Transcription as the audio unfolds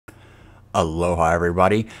Aloha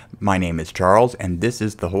everybody, my name is Charles and this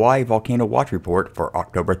is the Hawaii Volcano Watch Report for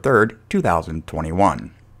October 3rd,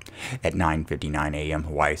 2021. At 9:59 a.m.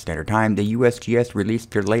 Hawaii Standard Time, the USGS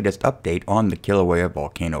released their latest update on the Kilauea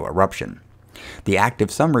Volcano Eruption. The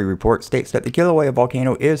active summary report states that the Kilauea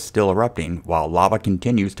volcano is still erupting, while lava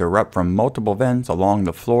continues to erupt from multiple vents along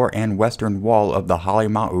the floor and western wall of the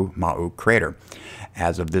Halemaumau crater.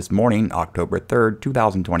 As of this morning, October 3rd,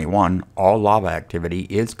 2021, all lava activity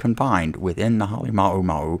is confined within the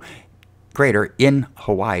Halemaumau crater in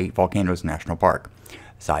Hawaii Volcanoes National Park.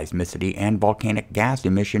 Seismicity and volcanic gas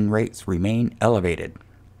emission rates remain elevated.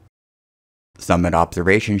 Summit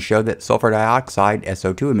observations show that sulfur dioxide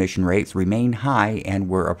SO2 emission rates remain high and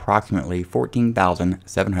were approximately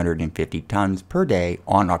 14,750 tons per day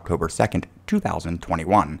on October 2nd,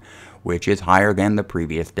 2021, which is higher than the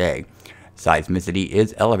previous day. Seismicity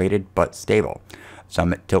is elevated but stable.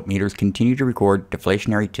 Summit tilt meters continue to record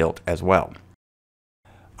deflationary tilt as well.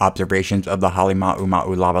 Observations of the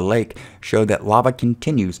Halemaumau lava lake show that lava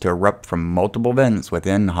continues to erupt from multiple vents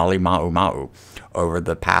within Halemaumau. Over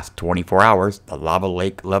the past 24 hours, the lava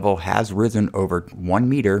lake level has risen over 1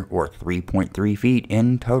 meter or 3.3 feet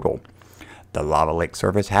in total. The lava lake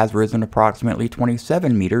surface has risen approximately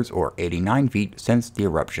 27 meters or 89 feet since the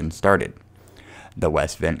eruption started. The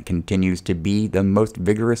west vent continues to be the most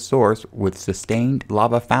vigorous source with sustained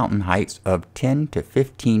lava fountain heights of 10 to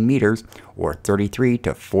 15 meters or 33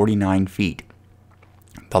 to 49 feet.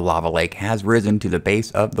 The lava lake has risen to the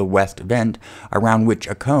base of the west vent, around which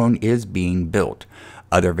a cone is being built.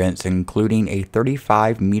 Other vents, including a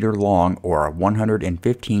 35-meter long or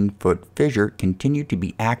 115-foot fissure, continue to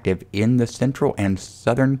be active in the central and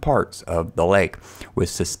southern parts of the lake, with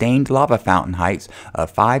sustained lava fountain heights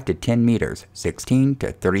of 5 to 10 meters, 16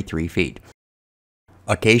 to 33 feet.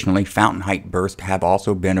 Occasionally, fountain height bursts have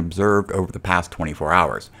also been observed over the past 24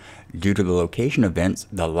 hours. Due to the location of vents,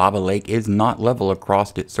 the lava lake is not level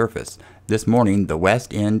across its surface. This morning, the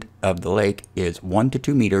west end of the lake is 1 to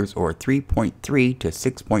 2 meters or 3.3 to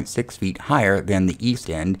 6.6 feet higher than the east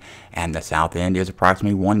end, and the south end is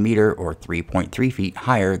approximately 1 meter or 3.3 feet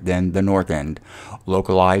higher than the north end.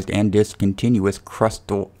 Localized and discontinuous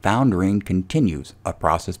crustal foundering continues, a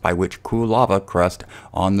process by which cool lava crust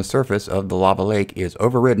on the surface of the lava lake is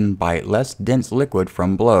overridden by less dense liquid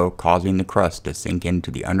from below, causing the crust to sink into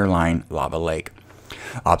the underlying lava lake.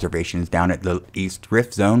 Observations down at the East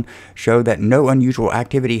Rift Zone show that no unusual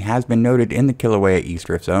activity has been noted in the Kilauea East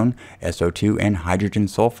Rift Zone. SO2 and hydrogen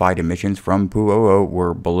sulfide emissions from Pahoa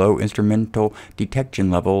were below instrumental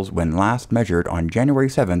detection levels when last measured on January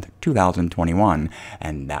 7th, 2021.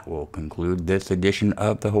 And that will conclude this edition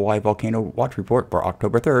of the Hawaii Volcano Watch Report for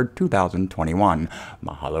October 3rd, 2021.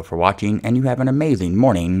 Mahalo for watching, and you have an amazing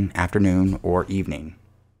morning, afternoon, or evening.